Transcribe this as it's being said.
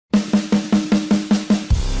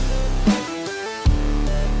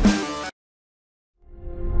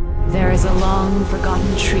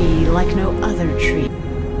forgotten tree like no other tree.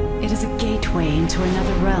 It is a gateway into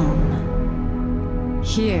another realm.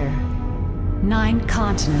 Here, 9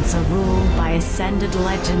 continents are ruled by ascended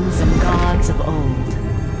legends and gods of old,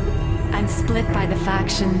 and split by the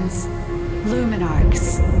factions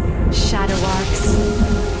Luminarchs, Shadowarchs,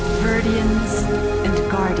 Verdians,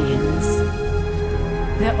 and Guardians.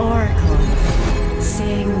 The Oracle,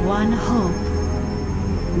 saying one hope,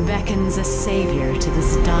 beckons a savior to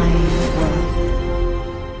this dying world.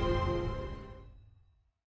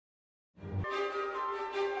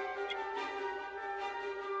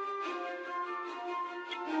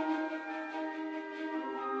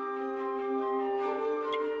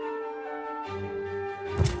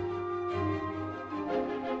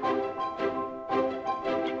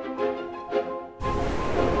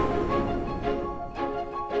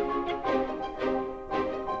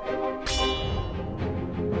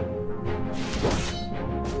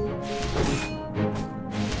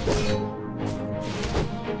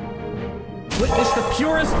 Witness the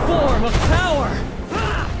purest form of power!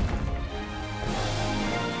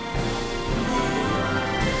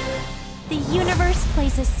 The universe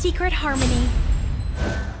plays a secret harmony.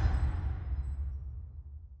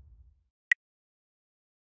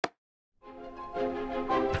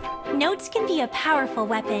 Notes can be a powerful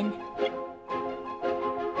weapon.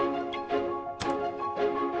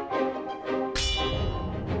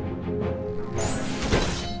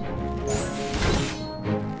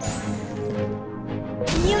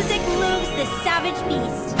 Music moves the savage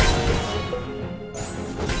beast.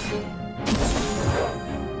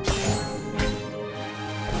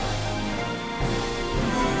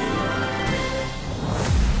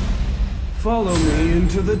 Follow me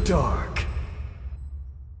into the dark.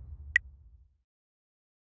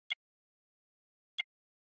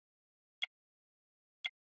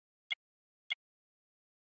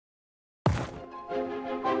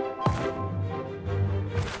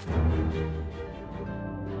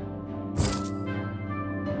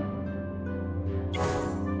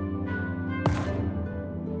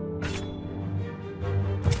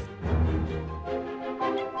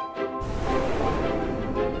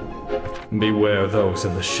 Beware those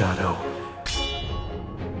in the shadow.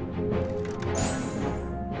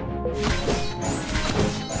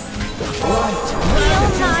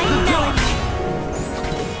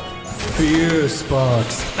 Fear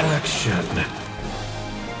sparks action.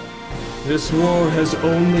 This war has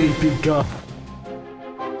only begun.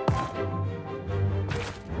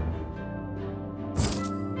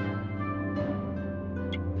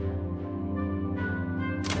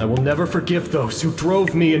 I will never forgive those who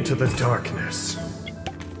drove me into the darkness.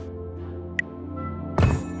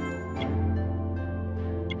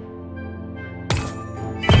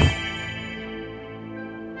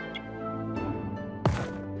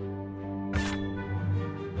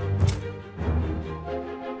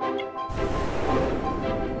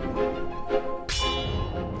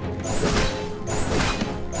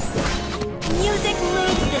 Music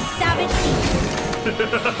moves the savage beast.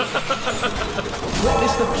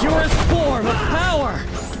 Witness the purest form of power!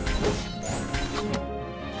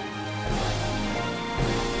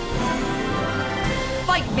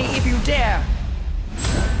 Fight me if you dare!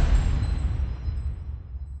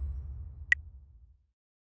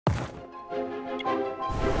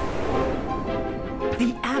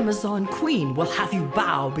 The Amazon Queen will have you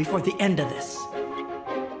bow before the end of this.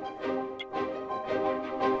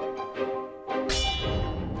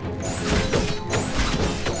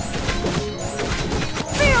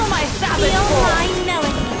 Feel my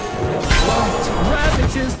melody. Light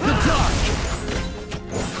ravages the dark!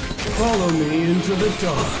 Follow me into the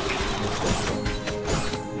dark.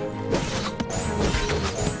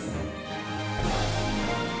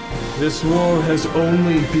 This war has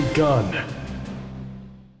only begun.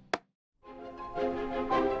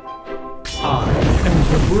 I am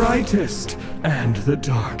the brightest and the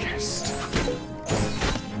darkest.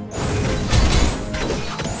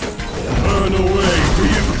 Burn away to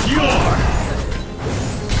you pure!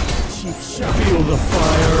 Feel the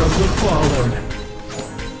fire of the fallen.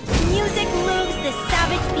 Music moves the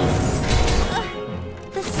savage beast.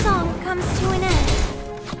 The song comes to an end.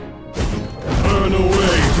 Burn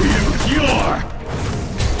away to you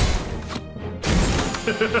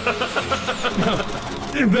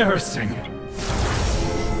pure! Embarrassing.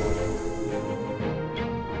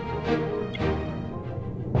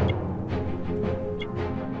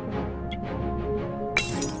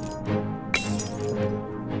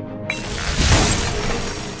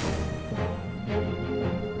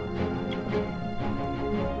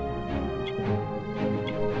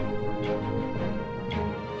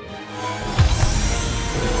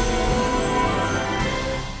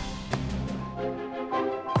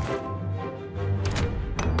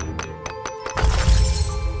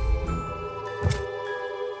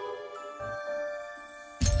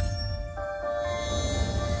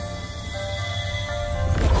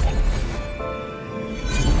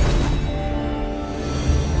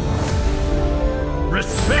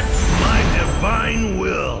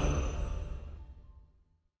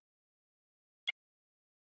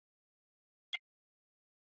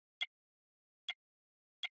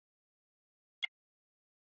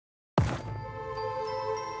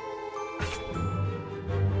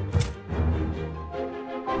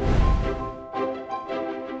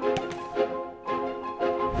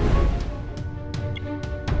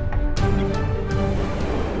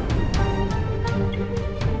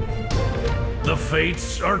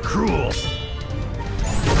 fates are cruel.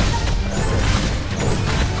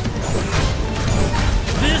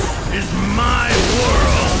 This is my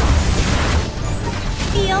world!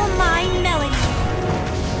 Feel my melody.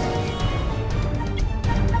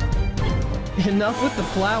 Enough with the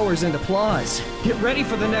flowers and applause. Get ready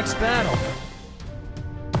for the next battle.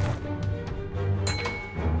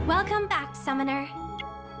 Welcome back, Summoner.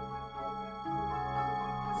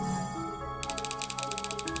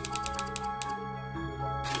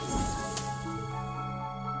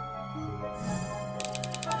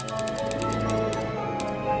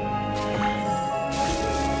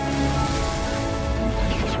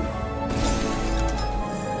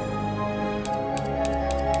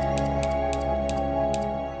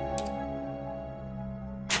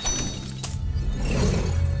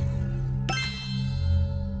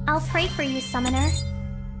 I'll pray for you, Summoner.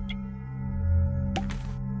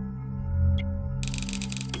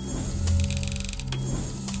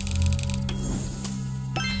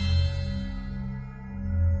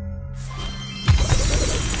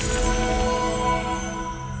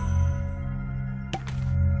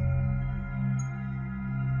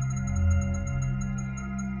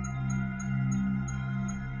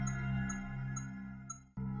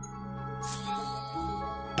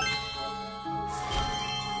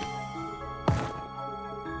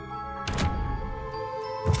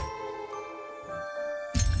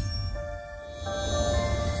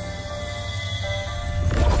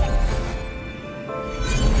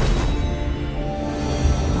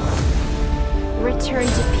 Return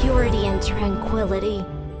to purity and tranquility.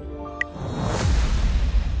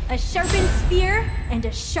 A sharpened spear and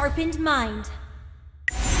a sharpened mind.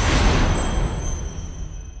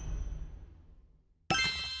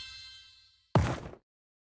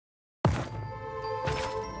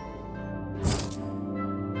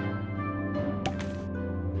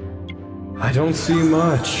 I don't see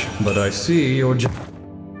much, but I see your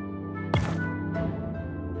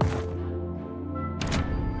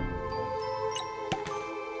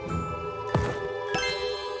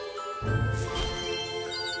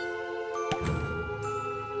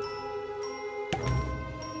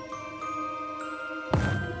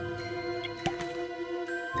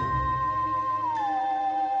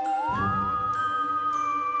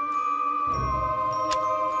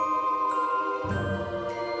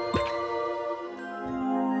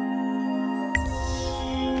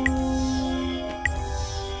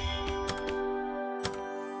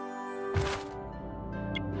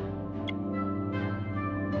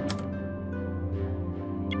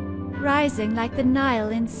Rising like the Nile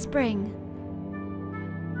in spring.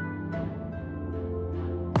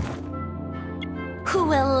 Who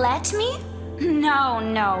will let me? No,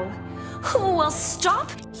 no. Who will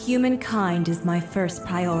stop? Humankind is my first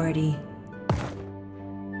priority.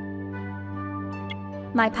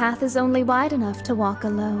 My path is only wide enough to walk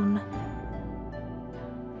alone.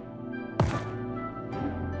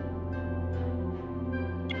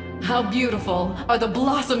 How beautiful are the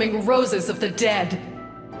blossoming roses of the dead!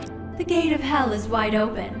 The gate of hell is wide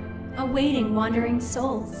open, awaiting wandering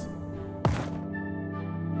souls.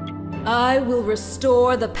 I will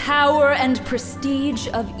restore the power and prestige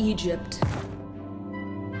of Egypt.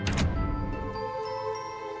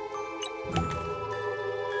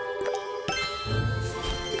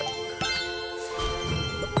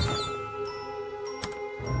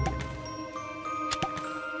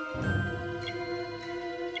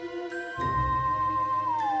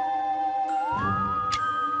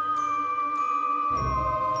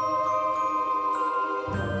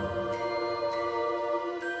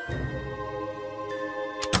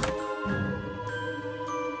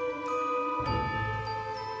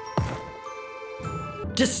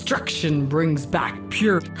 Destruction brings back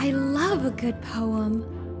pure. I love a good poem.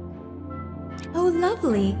 Oh,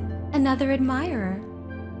 lovely. Another admirer.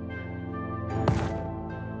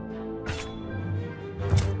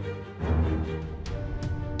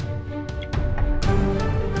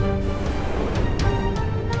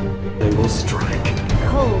 They will strike.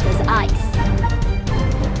 Cold as ice.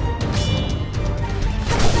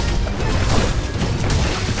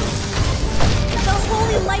 The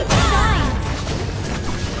holy light shines!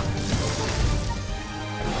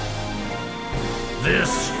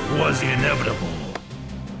 This was inevitable.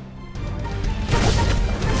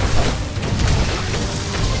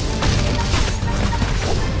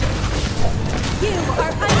 You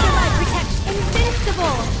are under my protection,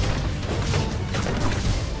 invincible!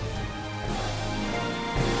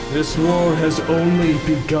 This war has only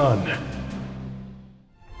begun.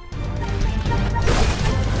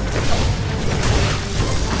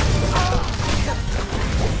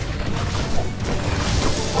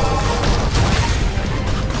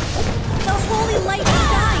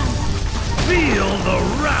 the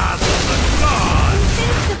wrath of the gods!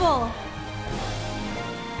 Invincible!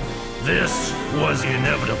 This was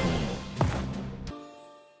inevitable.